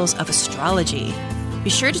cycles of astrology. Be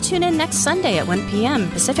sure to tune in next Sunday at 1 p.m.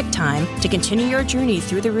 Pacific Time to continue your journey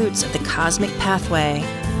through the roots of the cosmic pathway.